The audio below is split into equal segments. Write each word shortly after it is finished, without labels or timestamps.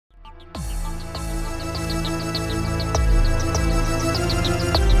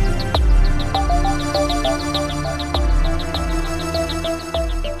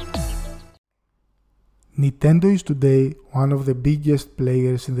Nintendo is today one of the biggest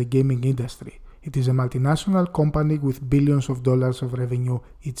players in the gaming industry. It is a multinational company with billions of dollars of revenue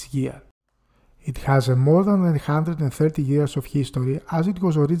each year. It has more than 130 years of history, as it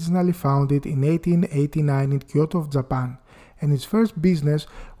was originally founded in 1889 in Kyoto of Japan, and its first business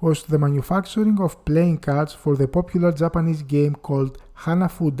was the manufacturing of playing cards for the popular Japanese game called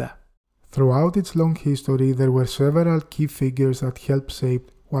Hanafuda. Throughout its long history, there were several key figures that helped shape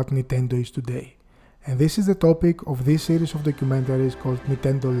what Nintendo is today. And this is the topic of this series of documentaries called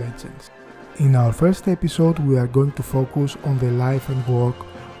Nintendo Legends. In our first episode, we are going to focus on the life and work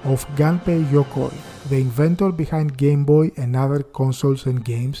of Gunpei Yokoi, the inventor behind Game Boy and other consoles and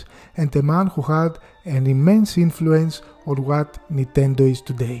games, and a man who had an immense influence on what Nintendo is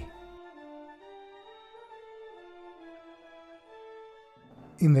today.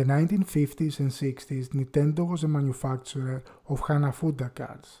 In the 1950s and 60s, Nintendo was a manufacturer of Hanafuda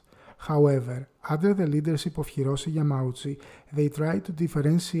cards. However, under the leadership of Hiroshi Yamauchi, they tried to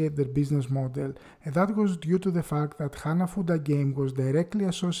differentiate their business model, and that was due to the fact that Hanafuda game was directly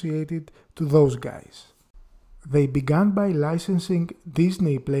associated to those guys. They began by licensing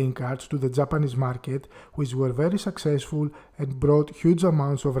Disney playing cards to the Japanese market, which were very successful and brought huge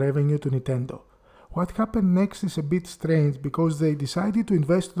amounts of revenue to Nintendo. What happened next is a bit strange because they decided to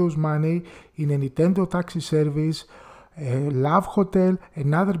invest those money in a Nintendo taxi service, a love hotel,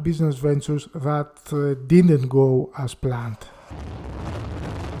 and other business ventures that didn't go as planned.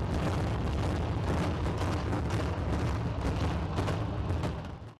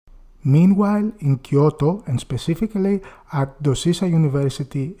 Meanwhile, in Kyoto, and specifically at Doshisha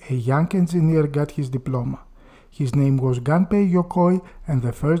University, a young engineer got his diploma. His name was Gunpei Yokoi, and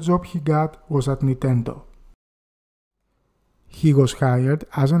the first job he got was at Nintendo. He was hired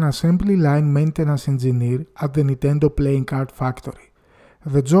as an assembly line maintenance engineer at the Nintendo playing card factory.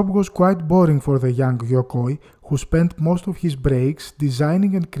 The job was quite boring for the young Yokoi, who spent most of his breaks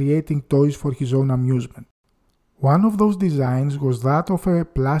designing and creating toys for his own amusement. One of those designs was that of a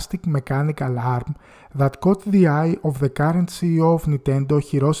plastic mechanical arm that caught the eye of the current CEO of Nintendo,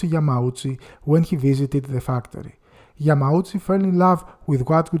 Hiroshi Yamauchi, when he visited the factory. Yamauchi fell in love with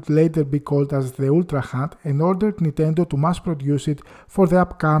what would later be called as the Ultra Hand and ordered Nintendo to mass produce it for the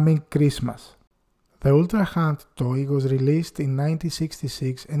upcoming Christmas. The Ultra Hand toy was released in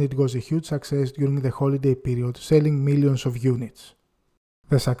 1966 and it was a huge success during the holiday period, selling millions of units.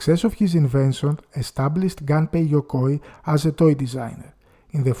 The success of his invention established Gunpei Yokoi as a toy designer.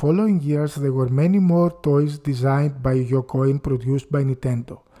 In the following years, there were many more toys designed by Yokoi and produced by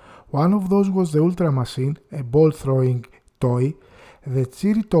Nintendo. One of those was the Ultra Machine, a ball-throwing toy, the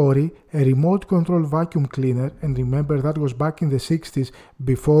Chiritori, a remote-control vacuum cleaner, and remember that was back in the 60s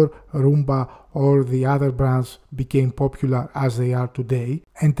before Roomba or the other brands became popular as they are today,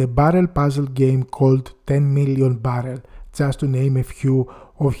 and a barrel puzzle game called 10 Million Barrel, just to name a few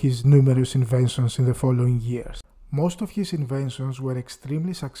of his numerous inventions in the following years. Most of his inventions were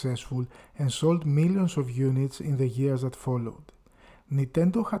extremely successful and sold millions of units in the years that followed.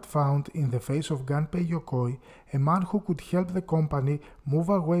 Nintendo had found in the face of Gunpei Yokoi a man who could help the company move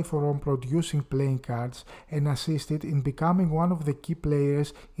away from producing playing cards and assist it in becoming one of the key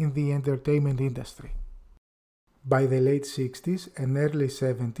players in the entertainment industry. By the late 60s and early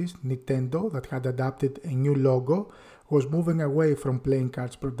 70s, Nintendo, that had adopted a new logo, was moving away from playing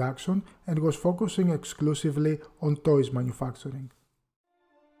cards production and was focusing exclusively on toys manufacturing.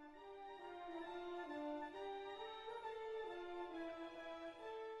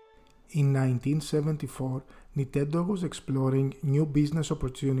 In 1974, Nintendo was exploring new business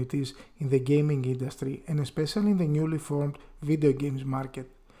opportunities in the gaming industry and especially in the newly formed video games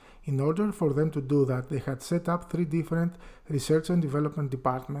market. In order for them to do that, they had set up 3 different research and development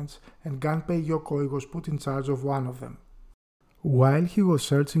departments, and Gunpei Yokoi was put in charge of one of them. While he was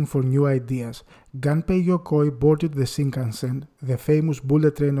searching for new ideas, Gunpei Yokoi boarded the Shinkansen, the famous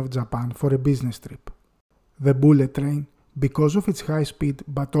bullet train of Japan, for a business trip. The bullet train, because of its high speed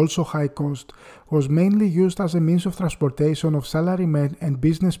but also high cost, was mainly used as a means of transportation of salarymen and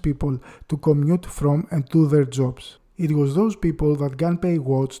business people to commute from and to their jobs. It was those people that Gunpei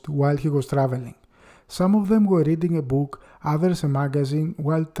watched while he was traveling. Some of them were reading a book, others a magazine,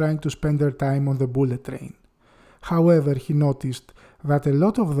 while trying to spend their time on the bullet train. However, he noticed that a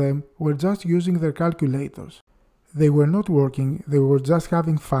lot of them were just using their calculators. They were not working, they were just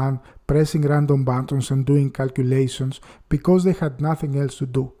having fun, pressing random buttons and doing calculations because they had nothing else to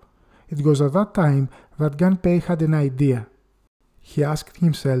do. It was at that time that Gunpei had an idea. He asked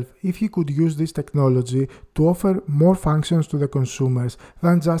himself if he could use this technology to offer more functions to the consumers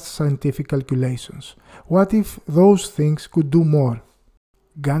than just scientific calculations. What if those things could do more?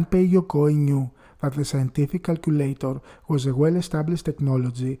 Gunpei Yokoi knew that the scientific calculator was a well-established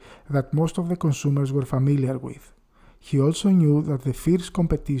technology that most of the consumers were familiar with. He also knew that the fierce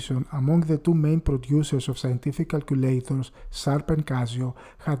competition among the two main producers of scientific calculators, Sharp and Casio,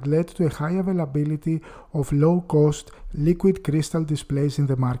 had led to a high availability of low-cost liquid crystal displays in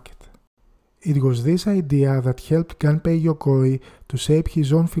the market. It was this idea that helped Gunpei Yokoi to shape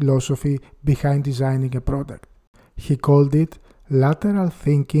his own philosophy behind designing a product. He called it lateral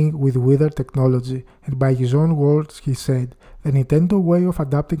thinking with withered technology, and by his own words he said, "The Nintendo way of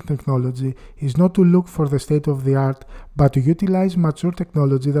adapting technology is not to look for the state of the art, but to utilize mature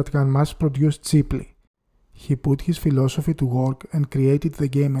technology that can mass produce cheaply." He put his philosophy to work and created the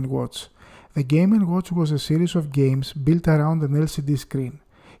Game&Watch. The Game&Watch was a series of games built around an LCD screen.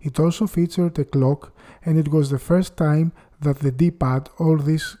 It also featured a clock, and it was the first time that the D-pad, or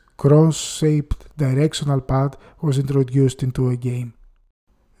this cross-shaped directional pad, was introduced into a game.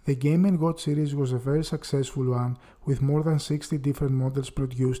 The Game&Watch series was a very successful one, with more than 60 different models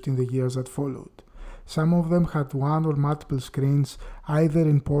produced in the years that followed. Some of them had one or multiple screens, either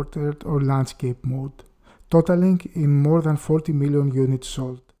in portrait or landscape mode, totaling in more than 40 million units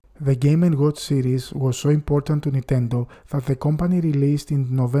sold. The Game&Watch series was so important to Nintendo that the company released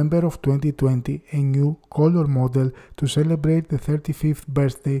in November of 2020 a new color model to celebrate the 35th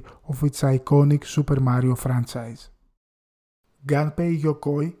birthday of its iconic Super Mario franchise. Gunpei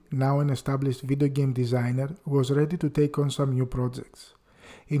Yokoi, now an established video game designer, was ready to take on some new projects.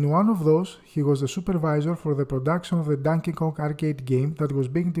 In one of those, he was the supervisor for the production of the Donkey Kong arcade game that was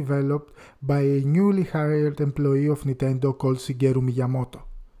being developed by a newly hired employee of Nintendo called Shigeru Miyamoto.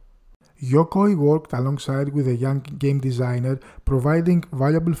 Yokoi worked alongside with a young game designer, providing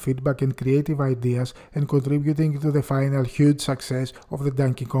valuable feedback and creative ideas and contributing to the final huge success of the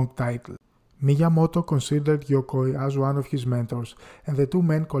Donkey Kong title. Miyamoto considered Yokoi as one of his mentors, and the two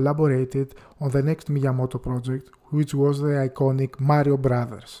men collaborated on the next Miyamoto project, which was the iconic Mario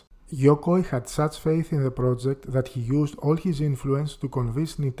Brothers. Yokoi had such faith in the project that he used all his influence to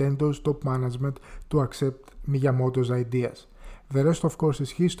convince Nintendo's top management to accept Miyamoto's ideas. The rest, of course,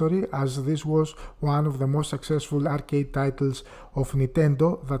 is history, as this was one of the most successful arcade titles of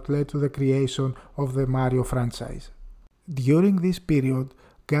Nintendo that led to the creation of the Mario franchise. During this period,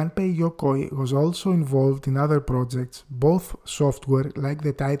 Gunpei Yokoi was also involved in other projects, both software like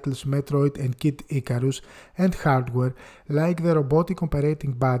the titles Metroid and Kid Icarus, and hardware like the robotic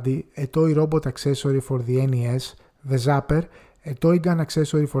operating body, a toy robot accessory for the NES, the Zapper, a toy gun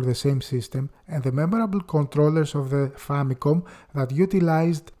accessory for the same system, and the memorable controllers of the Famicom that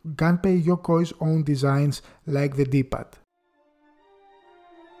utilized Gunpei Yokoi's own designs like the D-pad.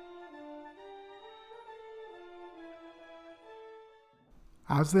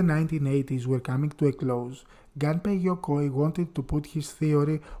 As the 1980s were coming to a close, Gunpei Yokoi wanted to put his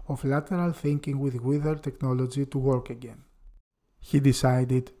theory of lateral thinking with withered technology to work again. He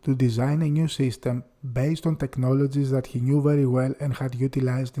decided to design a new system based on technologies that he knew very well and had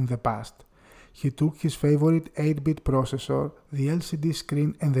utilized in the past. He took his favorite 8-bit processor, the LCD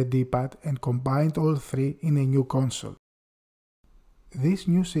screen and the D-pad and combined all three in a new console. This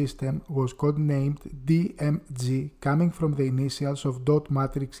new system was codenamed DMG, coming from the initials of Dot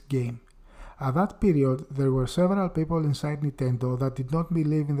Matrix Game. At that period, there were several people inside Nintendo that did not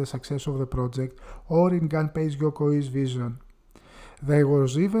believe in the success of the project or in Gunpei Yokoi's vision. There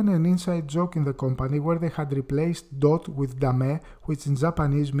was even an inside joke in the company where they had replaced Dot with Dame, which in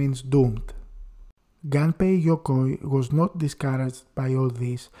Japanese means doomed. Gunpei Yokoi was not discouraged by all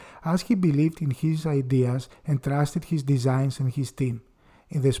this, as he believed in his ideas and trusted his designs and his team.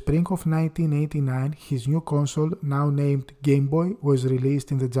 In the spring of 1989, his new console, now named Gameboy, was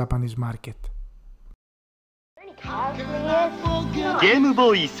released in the Japanese market.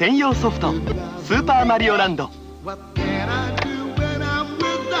 Gameboy 専用ソフトスーパーマリオランド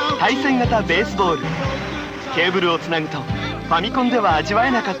対戦型ベースボールケーブルをつなぐとファミコンでは味わ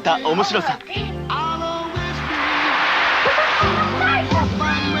えなかった面白さ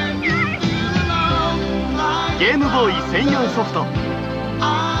ゲームボーイ専用ソフト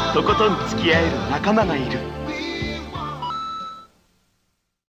とことん付き合える仲間がいる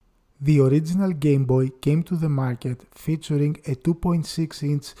The original Game Boy came to the market featuring a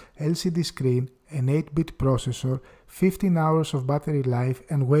 2.6-inch LCD screen, an 8-bit processor, 15 hours of battery life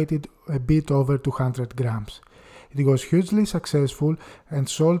and weighed a bit over 200 grams. It was hugely successful and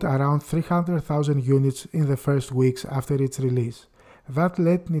sold around 300,000 units in the first weeks after its release. That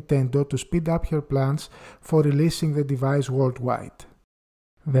led Nintendo to speed up her plans for releasing the device worldwide.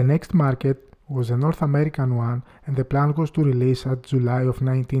 The next market was a North American one, and the plan was to release at July of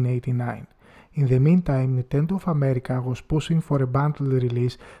 1989. In the meantime, Nintendo of America was pushing for a bundled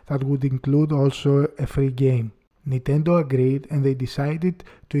release that would include also a free game. Nintendo agreed and they decided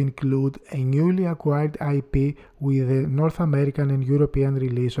to include a newly acquired IP with the North American and European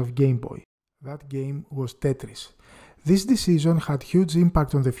release of Game Boy. That game was Tetris. This decision had huge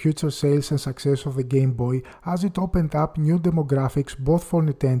impact on the future sales and success of the Game Boy as it opened up new demographics both for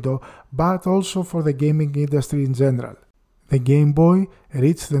Nintendo but also for the gaming industry in general. The Game Boy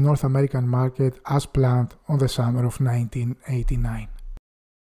reached the North American market as planned on the summer of 1989.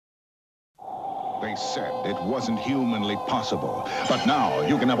 They said it wasn't humanly possible, but now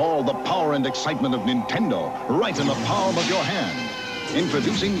you can have all the power and excitement of Nintendo right in the palm of your hand.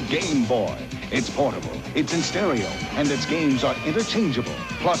 Introducing Game Boy. It's portable, it's in stereo, and its games are interchangeable.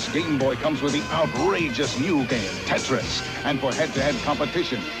 Plus, Game Boy comes with the outrageous new game, Tetris. And for head-to-head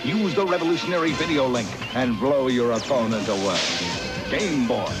competition, use the revolutionary video link and blow your opponent away. Game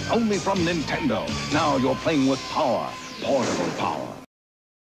Boy, only from Nintendo. Now you're playing with power, portable power.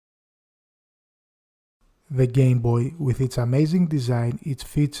 The Game Boy, with its amazing design, its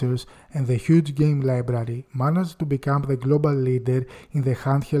features, and the huge game library, managed to become the global leader in the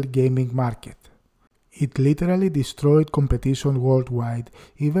handheld gaming market. It literally destroyed competition worldwide,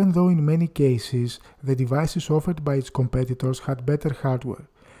 even though in many cases the devices offered by its competitors had better hardware.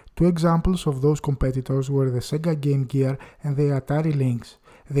 Two examples of those competitors were the Sega Game Gear and the Atari Lynx.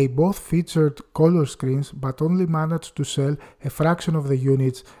 They both featured color screens but only managed to sell a fraction of the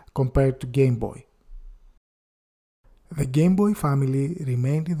units compared to Game Boy. The Game Boy family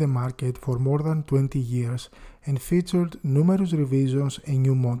remained in the market for more than 20 years and featured numerous revisions and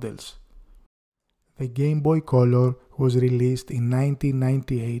new models. The Game Boy Color was released in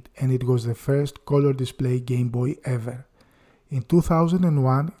 1998 and it was the first color display Game Boy ever. In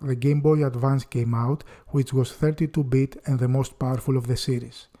 2001, the Game Boy Advance came out, which was 32-bit and the most powerful of the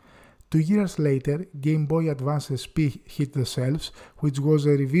series. 2 years later, Game Boy Advance SP hit the shelves, which was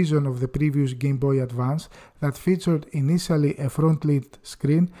a revision of the previous Game Boy Advance that featured initially a front-lit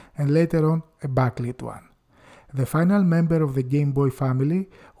screen and later on a backlit one. The final member of the Game Boy family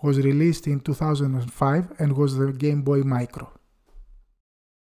was released in 2005 and was the Game Boy Micro.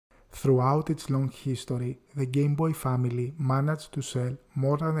 Throughout its long history, the Game Boy family managed to sell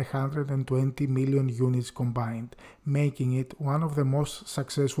more than 120 million units combined, making it one of the most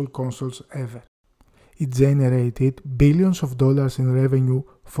successful consoles ever. It generated billions of dollars in revenue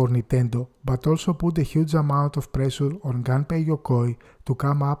for Nintendo, but also put a huge amount of pressure on Gunpei Yokoi to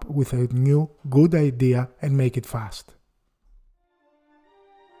come up with a new, good idea and make it fast.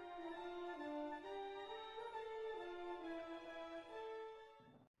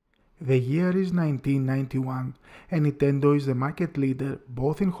 The year is 1991 and Nintendo is the market leader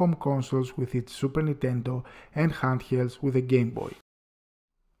both in home consoles with its Super Nintendo and handhelds with the Game Boy.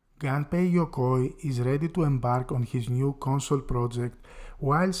 Gunpei Yokoi is ready to embark on his new console project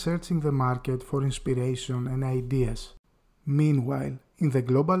while searching the market for inspiration and ideas. Meanwhile, in the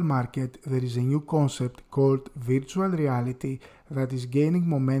global market there is a new concept called virtual reality that is gaining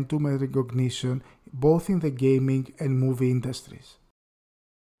momentum and recognition both in the gaming and movie industries.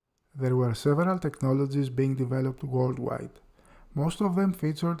 There were several technologies being developed worldwide. Most of them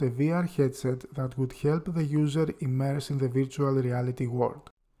featured a VR headset that would help the user immerse in the virtual reality world.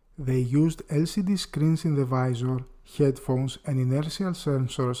 They used LCD screens in the visor, headphones, and inertial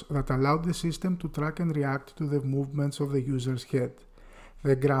sensors that allowed the system to track and react to the movements of the user's head.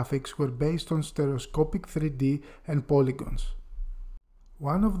 The graphics were based on stereoscopic 3D and polygons.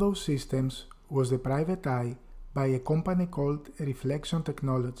 One of those systems was the Private Eye by a company called Reflection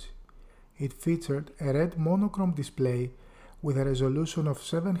Technology. It featured a red monochrome display with a resolution of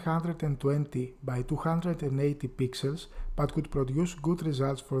 720 by 280 pixels but could produce good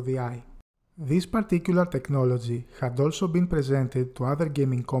results for the eye. This particular technology had also been presented to other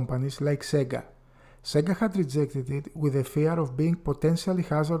gaming companies like Sega. Sega had rejected it with the fear of being potentially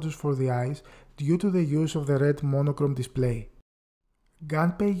hazardous for the eyes due to the use of the red monochrome display.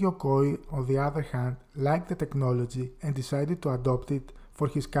 Gunpei Yokoi, on the other hand, liked the technology and decided to adopt it for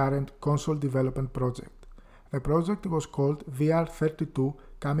his current console development project. The project was called VR32,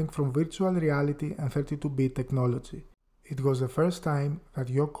 coming from virtual reality and 32-bit technology. It was the first time that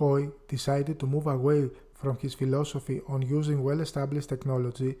Yokoi decided to move away from his philosophy on using well-established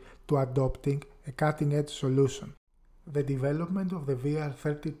technology to adopting a cutting-edge solution. The development of the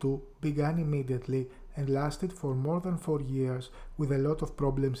VR32 began immediately and lasted for more than 4 years with a lot of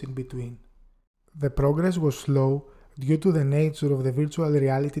problems in between. The progress was slow due to the nature of the virtual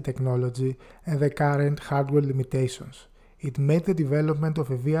reality technology and the current hardware limitations. It made the development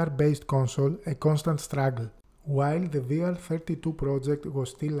of a VR-based console a constant struggle. While the VR32 project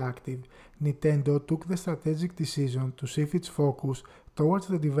was still active, Nintendo took the strategic decision to shift its focus towards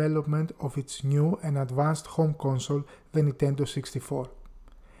the development of its new and advanced home console, the Nintendo 64.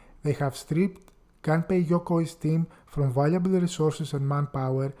 They have stripped Gunpei Yokoi's team from valuable resources and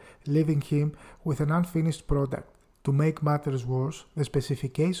manpower, leaving him with an unfinished product. To make matters worse, the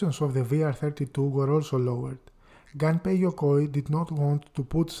specifications of the VR32 were also lowered. Gunpei Yokoi did not want to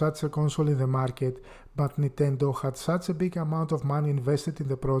put such a console in the market, but Nintendo had such a big amount of money invested in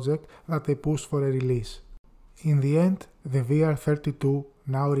the project that they pushed for a release. In the end, the VR32,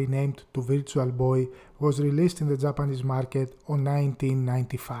 now renamed to Virtual Boy, was released in the Japanese market on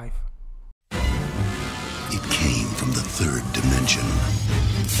 1995. It came from the third dimension,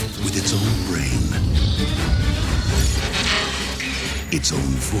 with its own brain, its own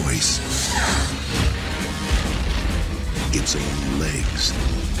voice, its own legs.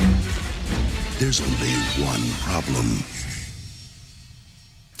 There's only one problem.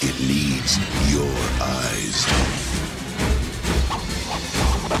 It needs your eyes.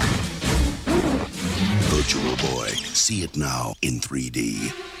 Virtual Boy. See it now in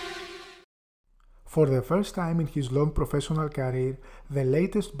 3D. For the first time in his long professional career, the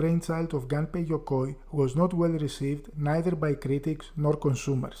latest brainchild of Gunpei Yokoi was not well received neither by critics nor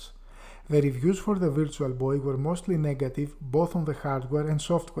consumers. The reviews for the Virtual Boy were mostly negative both on the hardware and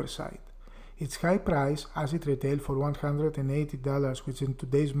software side. Its high price, as it retailed for $180, which in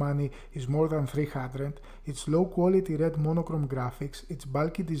today's money is more than $300, its low quality red monochrome graphics, its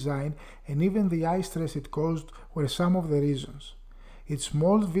bulky design, and even the eye stress it caused were some of the reasons. Its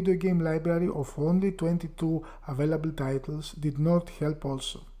small video game library of only 22 available titles did not help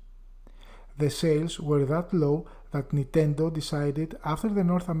also. The sales were that low that Nintendo decided after the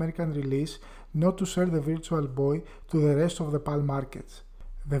North American release not to sell the Virtual Boy to the rest of the PAL markets.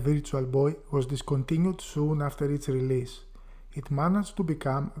 The Virtual Boy was discontinued soon after its release. It managed to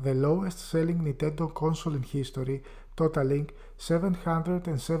become the lowest selling Nintendo console in history, totaling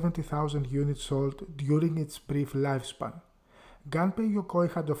 770,000 units sold during its brief lifespan. Gunpei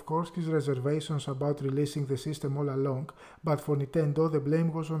Yokoi had of course his reservations about releasing the system all along, but for Nintendo the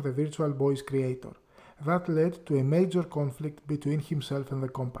blame was on the Virtual Boy's creator. That led to a major conflict between himself and the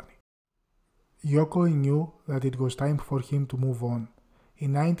company. Yokoi knew that it was time for him to move on.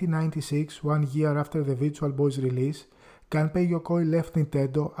 In 1996, 1 year after the Virtual Boy's release, Gunpei Yokoi left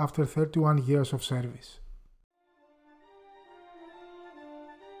Nintendo after 31 years of service.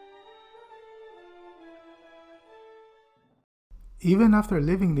 Even after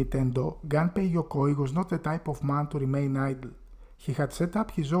leaving Nintendo, Gunpei Yokoi was not the type of man to remain idle. He had set up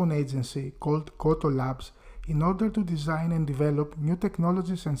his own agency called Koto Labs in order to design and develop new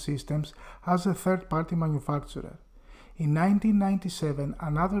technologies and systems as a third-party manufacturer. In 1997,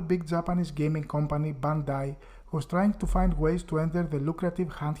 another big Japanese gaming company, Bandai, was trying to find ways to enter the lucrative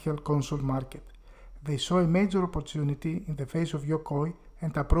handheld console market. They saw a major opportunity in the face of Yokoi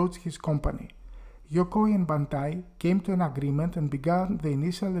and approached his company. Yokoi and Bandai came to an agreement and began the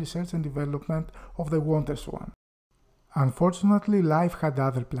initial research and development of the WonderSwan. Unfortunately, life had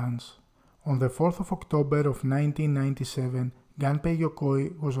other plans. On the 4th of October of 1997, Gunpei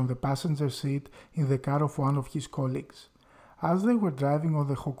Yokoi was on the passenger seat in the car of one of his colleagues. As they were driving on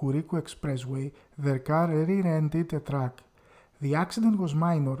the Hokuriku Expressway, their car rear-ended a truck. The accident was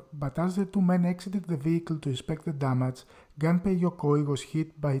minor, but as the two men exited the vehicle to inspect the damage, Gunpei Yokoi was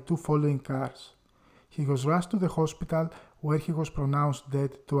hit by two following cars. He was rushed to the hospital where he was pronounced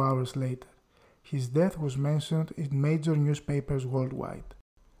dead 2 hours later. His death was mentioned in major newspapers worldwide.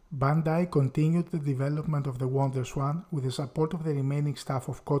 Bandai continued the development of the WonderSwan with the support of the remaining staff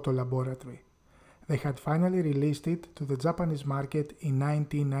of Koto Laboratory. They had finally released it to the Japanese market in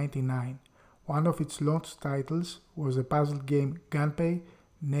 1999. One of its launch titles was the puzzle game Gunpei,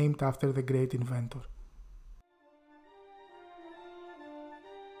 named after the great inventor.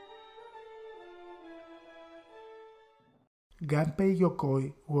 Gunpei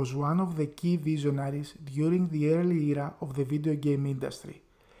Yokoi was one of the key visionaries during the early era of the video game industry.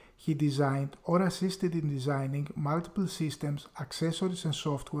 He designed or assisted in designing multiple systems, accessories and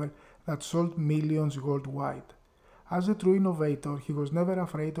software that sold millions worldwide. As a true innovator, he was never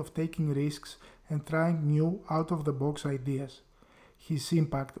afraid of taking risks and trying new, out-of-the-box ideas. His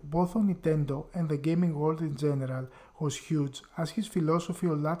impact, both on Nintendo and the gaming world in general, was huge, as his philosophy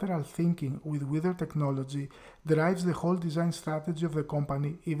of lateral thinking with Wither technology drives the whole design strategy of the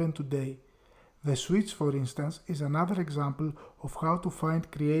company even today. The Switch, for instance, is another example of how to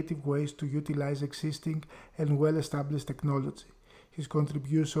find creative ways to utilize existing and well-established technology. His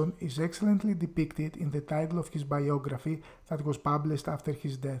contribution is excellently depicted in the title of his biography that was published after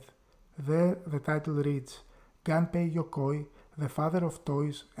his death. There, the title reads, Gunpei Yokoi, the father of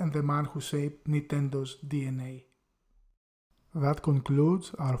toys and the man who shaped Nintendo's DNA. That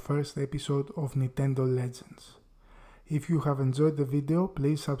concludes our first episode of Nintendo Legends. If you have enjoyed the video,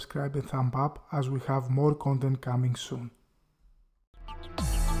 please subscribe and thumb up as we have more content coming soon.